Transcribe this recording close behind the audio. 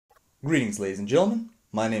Greetings, ladies and gentlemen.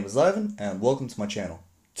 My name is Ivan and welcome to my channel.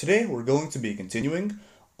 Today we're going to be continuing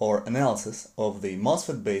our analysis of the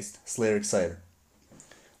Mosfet-based Slayer exciter.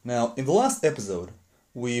 Now, in the last episode,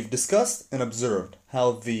 we've discussed and observed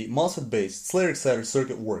how the Mosfet-based Slayer exciter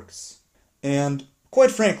circuit works. And quite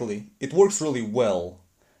frankly, it works really well.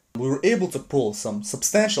 We were able to pull some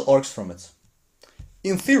substantial arcs from it.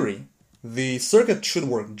 In theory, the circuit should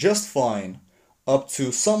work just fine up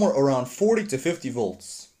to somewhere around 40 to 50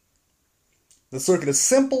 volts. The circuit is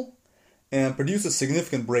simple and produces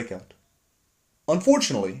significant breakout.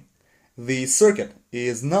 Unfortunately, the circuit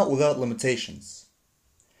is not without limitations.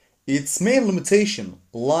 Its main limitation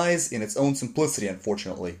lies in its own simplicity,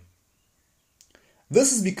 unfortunately.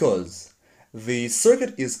 This is because the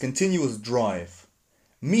circuit is continuous drive,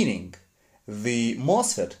 meaning the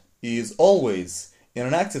MOSFET is always in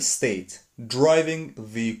an active state driving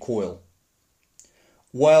the coil.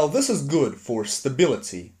 While this is good for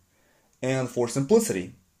stability and for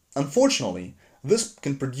simplicity, unfortunately, this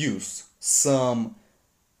can produce some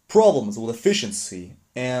problems with efficiency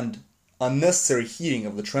and unnecessary heating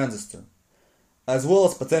of the transistor, as well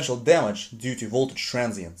as potential damage due to voltage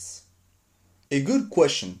transients. A good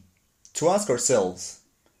question to ask ourselves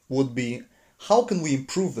would be, how can we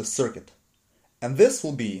improve the circuit? And this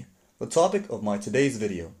will be the topic of my today's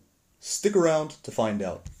video. Stick around to find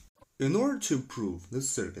out. In order to improve this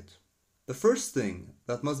circuit, the first thing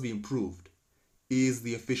that must be improved is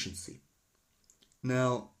the efficiency.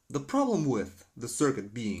 Now, the problem with the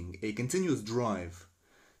circuit being a continuous drive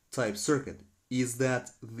type circuit is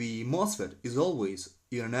that the MOSFET is always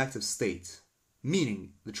in an active state,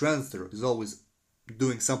 meaning the transistor is always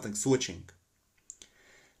doing something switching.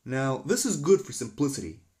 Now, this is good for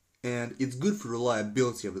simplicity and it's good for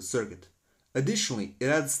reliability of the circuit. Additionally, it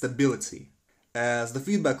adds stability, as the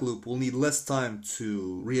feedback loop will need less time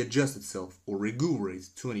to readjust itself or recuperate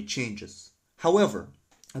to any changes. However,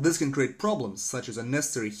 this can create problems such as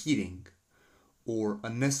unnecessary heating or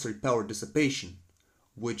unnecessary power dissipation,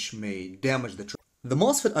 which may damage the transistor. The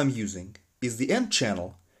MOSFET I'm using is the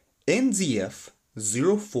N-channel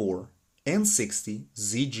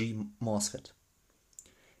NZF04N60ZG MOSFET.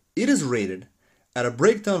 It is rated at a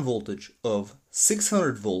breakdown voltage of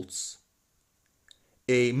 600 volts,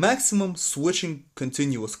 a maximum switching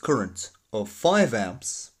continuous current of 5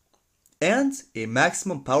 amps, and a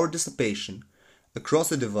maximum power dissipation across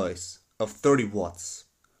the device of 30 watts.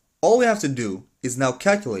 All we have to do is now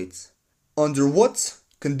calculate under what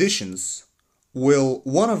conditions will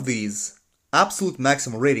one of these absolute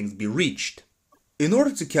maximum ratings be reached. In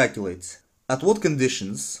order to calculate at what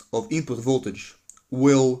conditions of input voltage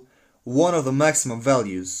will one of the maximum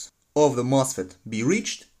values of the MOSFET be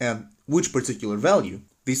reached and which particular value,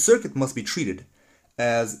 the circuit must be treated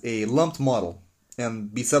as a lumped model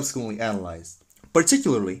and be subsequently analyzed.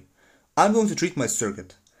 Particularly, I'm going to treat my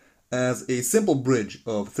circuit as a simple bridge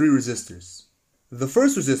of 3 resistors. The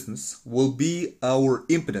first resistance will be our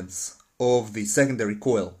impedance of the secondary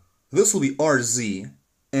coil. This will be RZ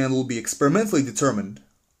and will be experimentally determined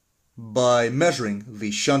by measuring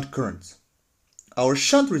the shunt current. Our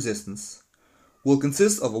shunt resistance will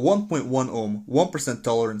consist of a 1.1 ohm, 1%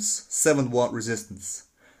 tolerance, 7 watt resistance,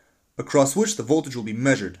 across which the voltage will be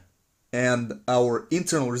measured, and our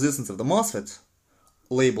internal resistance of the MOSFET,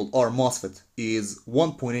 labeled R MOSFET, is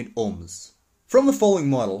 1.8 ohms. From the following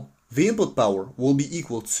model, the input power will be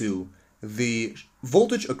equal to the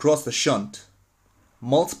voltage across the shunt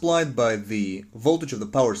multiplied by the voltage of the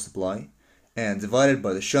power supply and divided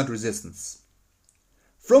by the shunt resistance.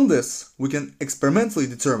 From this, we can experimentally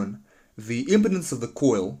determine the impedance of the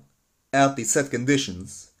coil at the set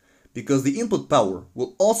conditions, because the input power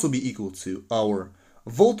will also be equal to our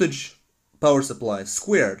voltage power supply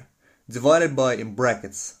squared divided by, in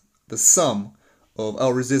brackets, the sum of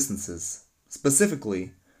our resistances,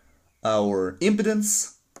 specifically our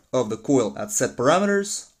impedance of the coil at set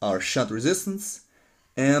parameters, our shunt resistance,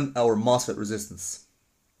 and our MOSFET resistance.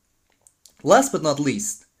 Last but not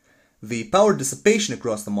least, the power dissipation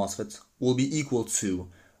across the MOSFET will be equal to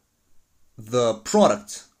the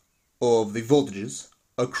product of the voltages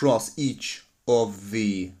across each of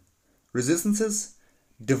the resistances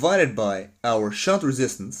divided by our shunt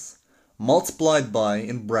resistance multiplied by,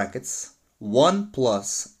 in brackets, 1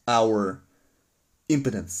 plus our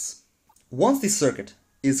impedance. Once the circuit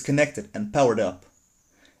is connected and powered up,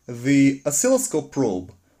 the oscilloscope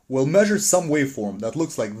probe will measure some waveform that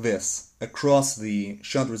looks like this across the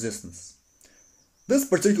shunt resistance. This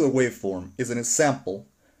particular waveform is an example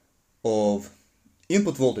of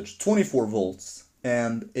input voltage 24 volts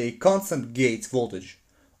and a constant gate voltage,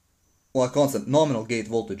 or a constant nominal gate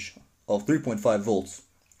voltage of 3.5 volts,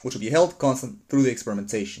 which will be held constant through the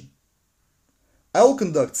experimentation. I will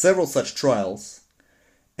conduct several such trials,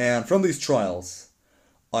 and from these trials,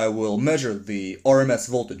 I will measure the RMS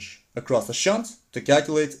voltage across the shunt to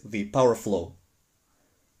calculate the power flow.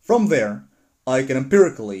 From there, I can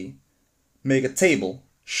empirically make a table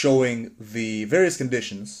showing the various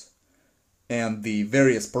conditions and the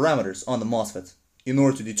various parameters on the Mosfet in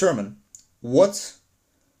order to determine what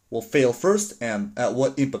will fail first and at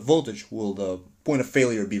what input voltage will the point of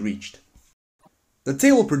failure be reached. The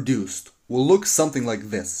table produced will look something like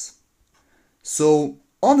this. So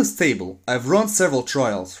on this table I've run several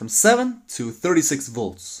trials from 7 to 36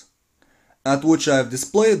 volts, at which I've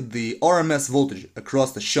displayed the RMS voltage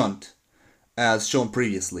across the shunt as shown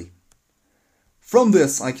previously. From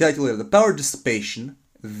this I calculated the power dissipation,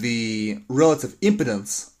 the relative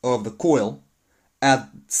impedance of the coil at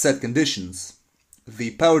set conditions,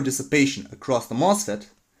 the power dissipation across the Mosfet,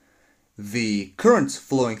 the current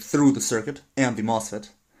flowing through the circuit and the Mosfet,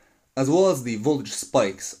 as well as the voltage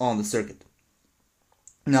spikes on the circuit.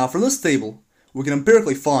 Now from this table we can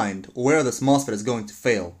empirically find where this Mosfet is going to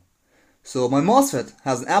fail. So my Mosfet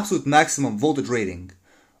has an absolute maximum voltage rating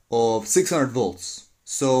of 600 volts.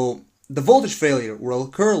 So the voltage failure will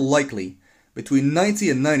occur likely between 90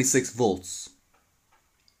 and 96 volts.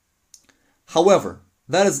 However,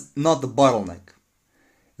 that is not the bottleneck.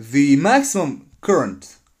 The maximum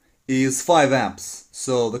current is 5 amps,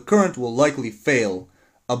 so the current will likely fail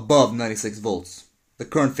above 96 volts. The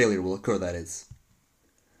current failure will occur, that is.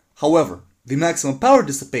 However, the maximum power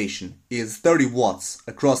dissipation is 30 watts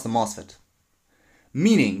across the Mosfet,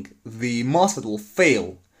 meaning the Mosfet will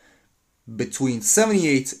fail between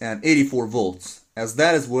 78 and 84 volts, as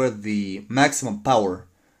that is where the maximum power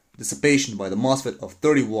dissipation by the Mosfet of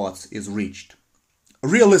 30 watts is reached.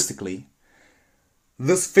 Realistically,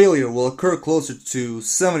 this failure will occur closer to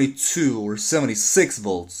 72 or 76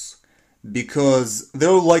 volts because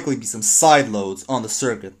there will likely be some side loads on the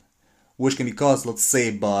circuit, which can be caused, let's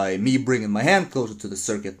say, by me bringing my hand closer to the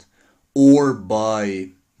circuit or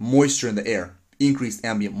by moisture in the air, increased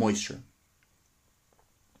ambient moisture.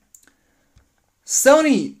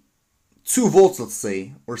 72 volts, let's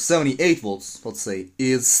say, or 78 volts, let's say,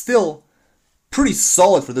 is still pretty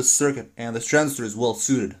solid for this circuit, and this transistor is well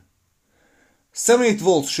suited. 78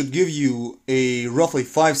 volts should give you a roughly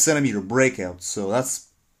 5 centimeter breakout, so that's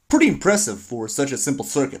pretty impressive for such a simple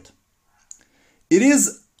circuit. It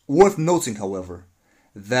is worth noting, however,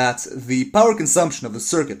 that the power consumption of the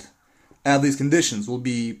circuit at these conditions will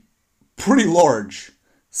be pretty large,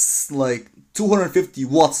 like 250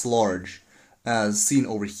 watts large, as seen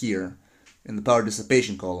over here in the power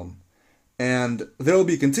dissipation column. And there will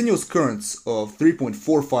be continuous currents of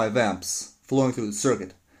 3.45 amps flowing through the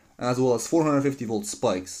circuit, as well as 450 volt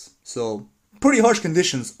spikes. So pretty harsh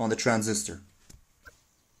conditions on the transistor.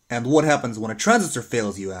 And what happens when a transistor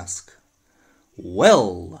fails, you ask?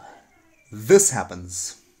 Well, this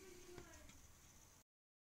happens.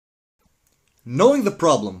 Knowing the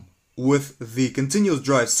problem with the continuous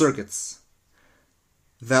drive circuits,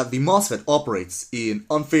 that the Mosfet operates in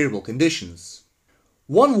unfavorable conditions,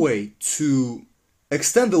 one way to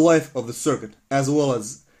extend the life of the circuit as well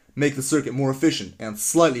as make the circuit more efficient and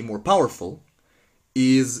slightly more powerful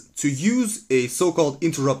is to use a so-called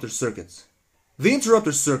interrupter circuit. The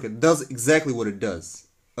interrupter circuit does exactly what it does,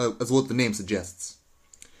 as what the name suggests.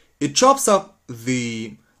 It chops up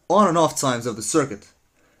the on and off times of the circuit,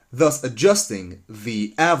 thus adjusting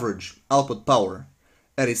the average output power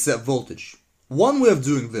at a set voltage. One way of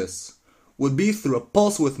doing this would be through a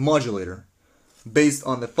pulse width modulator based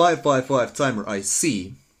on the 555 timer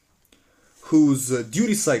IC, whose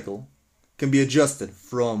duty cycle can be adjusted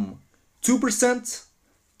from 2%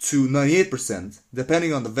 to 98%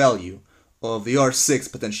 depending on the value of the R6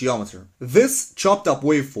 potentiometer. This chopped up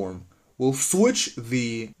waveform will switch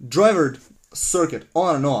the driver circuit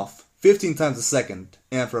on and off 15 times a second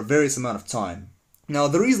and for a various amount of time. Now,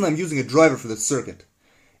 the reason I'm using a driver for this circuit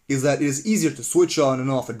is that it is easier to switch on and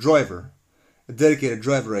off a driver, a dedicated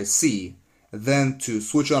driver IC, than to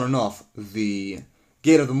switch on and off the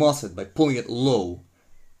gate of the Mosfet by pulling it low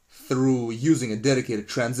through using a dedicated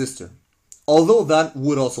transistor. Although that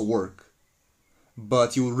would also work,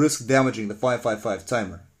 but you will risk damaging the 555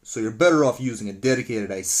 timer, so you're better off using a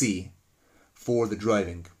dedicated IC for the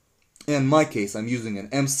driving. In my case, I'm using an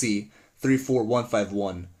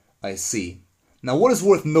MC34151 IC. Now, what is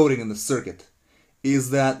worth noting in the circuit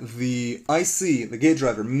is that the IC, the gate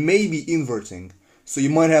driver, may be inverting, so you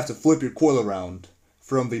might have to flip your coil around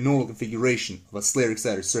from the normal configuration of a Slayer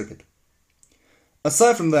exciter circuit.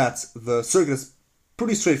 Aside from that, the circuit is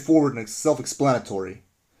pretty straightforward and self-explanatory.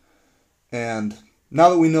 And now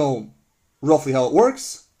that we know roughly how it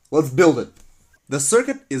works, let's build it. The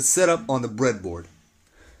circuit is set up on the breadboard.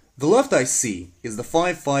 The left IC is the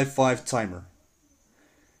 555 timer.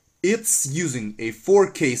 It's using a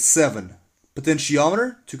 4K7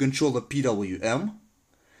 potentiometer to control the PWM,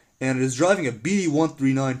 and it is driving a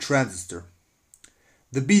BD139 transistor.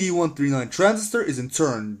 The BD139 transistor is in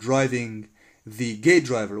turn driving the gate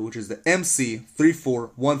driver, which is the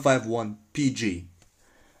MC34151PG.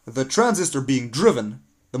 The transistor being driven,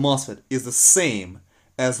 the Mosfet, is the same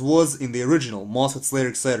as was in the original Mosfet Slater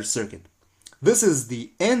exciter circuit. This is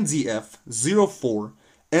the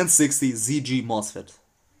NDF04N60ZG Mosfet.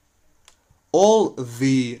 All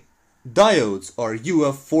the diodes are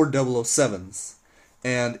UF4007s,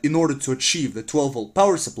 and in order to achieve the 12-volt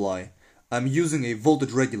power supply, I'm using a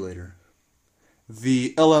voltage regulator,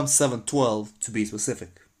 the LM712 to be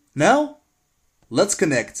specific. Now, let's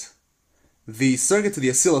connect the circuit to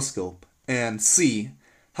the oscilloscope and see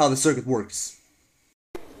how the circuit works.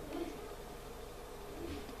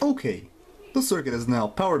 Okay, the circuit is now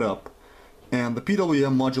powered up and the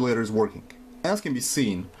PWM modulator is working. As can be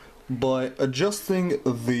seen, by adjusting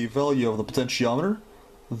the value of the potentiometer,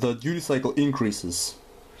 the duty cycle increases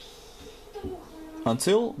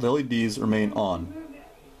until the LEDs remain on.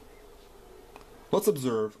 Let's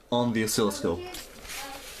observe on the oscilloscope.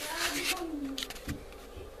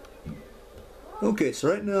 Okay, so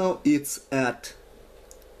right now it's at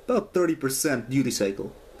about 30% duty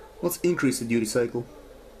cycle. Let's increase the duty cycle.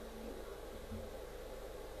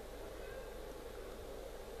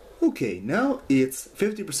 Okay, now it's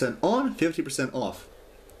 50% on, 50% off.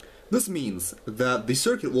 This means that the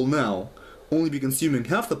circuit will now only be consuming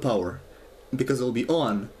half the power because it will be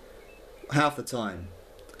on half the time.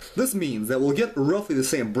 This means that we'll get roughly the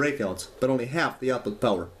same breakout, but only half the output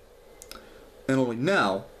power. And only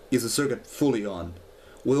now is the circuit fully on,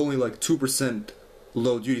 with only like 2%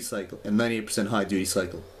 low duty cycle and 98% high duty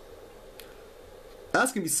cycle.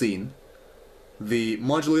 As can be seen, the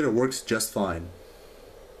modulator works just fine.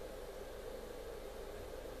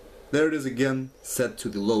 There it is again, set to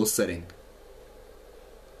the low setting.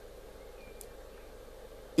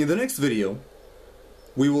 In the next video,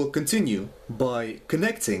 we will continue by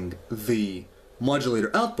connecting the modulator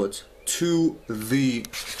output to the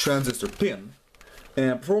transistor pin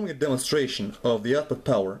and performing a demonstration of the output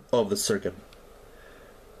power of the circuit.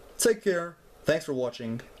 Take care, thanks for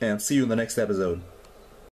watching, and see you in the next episode.